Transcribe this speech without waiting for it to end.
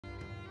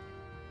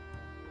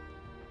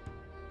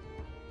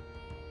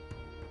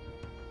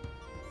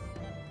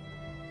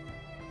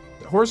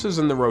horses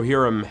in the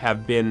Rohirrim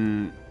have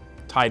been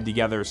tied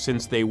together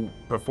since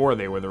before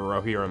they were the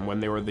Rohirrim, when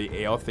they were the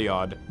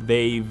Eotheod.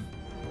 They've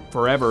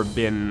forever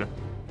been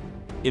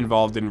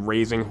involved in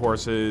raising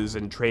horses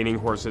and training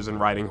horses and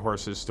riding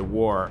horses to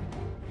war.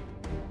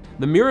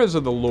 The Miras are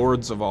the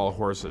lords of all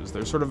horses.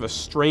 They're sort of a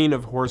strain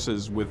of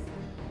horses with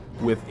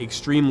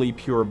extremely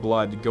pure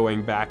blood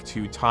going back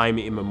to time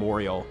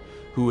immemorial,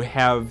 who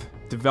have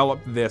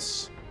developed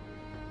this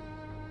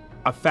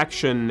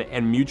affection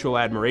and mutual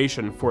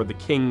admiration for the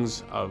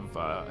kings of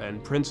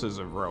and princes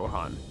of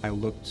Rohan. I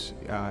looked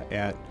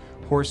at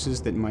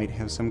horses that might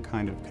have some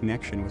kind of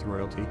connection with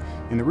royalty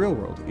in the real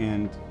world,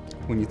 and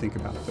when you think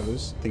about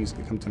those, things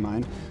that come to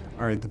mind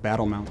are the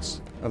battle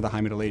mounts of the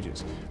High Middle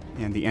Ages.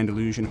 And the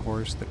Andalusian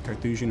horse, the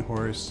Carthusian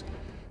horse,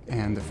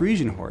 and the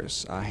Frisian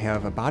horse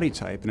have a body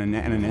type and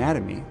an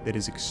anatomy that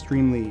is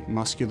extremely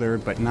muscular,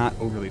 but not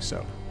overly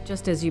so.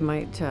 Just as you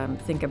might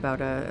think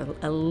about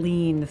a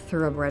lean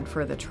thoroughbred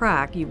for the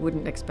track, you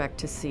wouldn't expect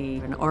to see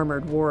an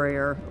armored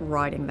warrior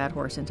riding that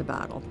horse into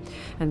battle.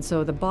 And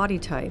so the body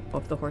type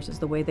of the horses,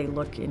 the way they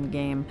look in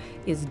game,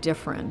 is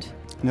different.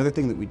 Another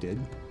thing that we did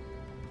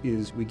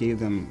is we gave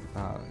them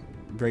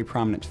very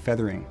prominent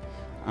feathering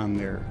on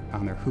their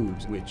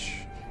hooves, which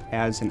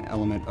adds an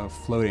element of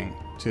floating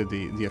to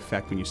the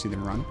effect when you see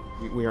them run.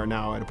 We are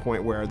now at a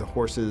point where the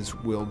horses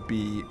will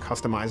be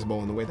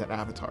customizable in the way that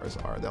avatars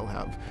are. They'll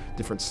have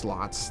different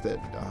slots that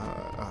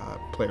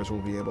players will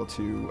be able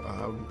to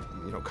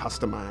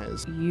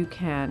customize. You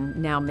can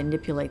now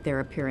manipulate their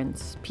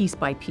appearance piece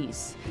by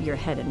piece. Your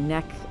head and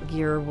neck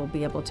gear will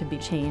be able to be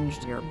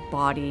changed, your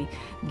body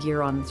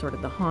gear on sort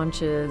of the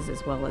haunches,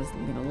 as well as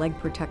leg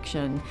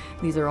protection.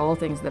 These are all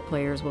things that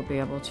players will be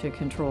able to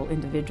control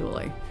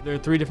individually. There are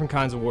 3 different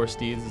kinds of war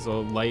steeds. There's a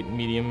light,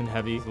 medium, and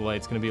heavy. The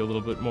light's going to be a little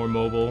bit more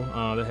mobile.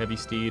 The heavy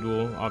steed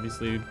will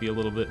obviously be a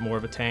little bit more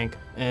of a tank.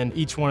 And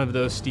each one of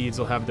those steeds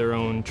will have their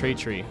own trait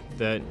tree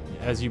that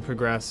as you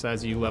progress,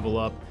 as you level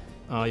up,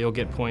 you'll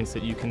get points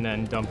that you can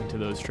then dump into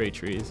those trait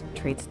trees.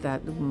 Traits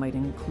that might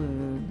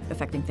include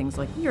affecting things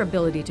like your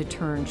ability to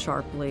turn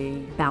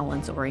sharply,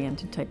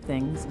 balance-oriented type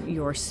things,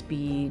 your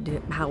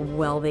speed, how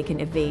well they can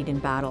evade in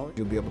battle.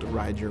 You'll be able to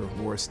ride your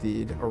war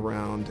steed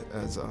around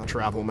as a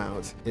travel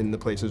mount in the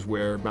places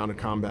where mounted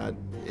combat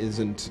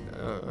isn't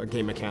a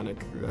game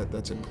mechanic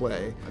that's in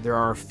play. There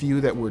are a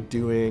few that we're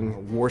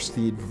doing war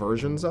steed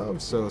versions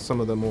of, so some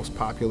of the most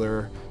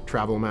popular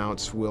travel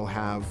mounts will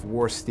have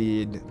war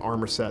steed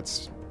armor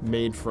sets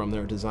made from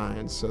their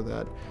designs so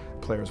that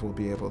players will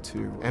be able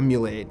to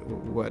emulate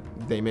what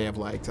they may have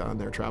liked on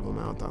their travel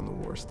mount on the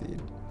war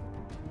steed.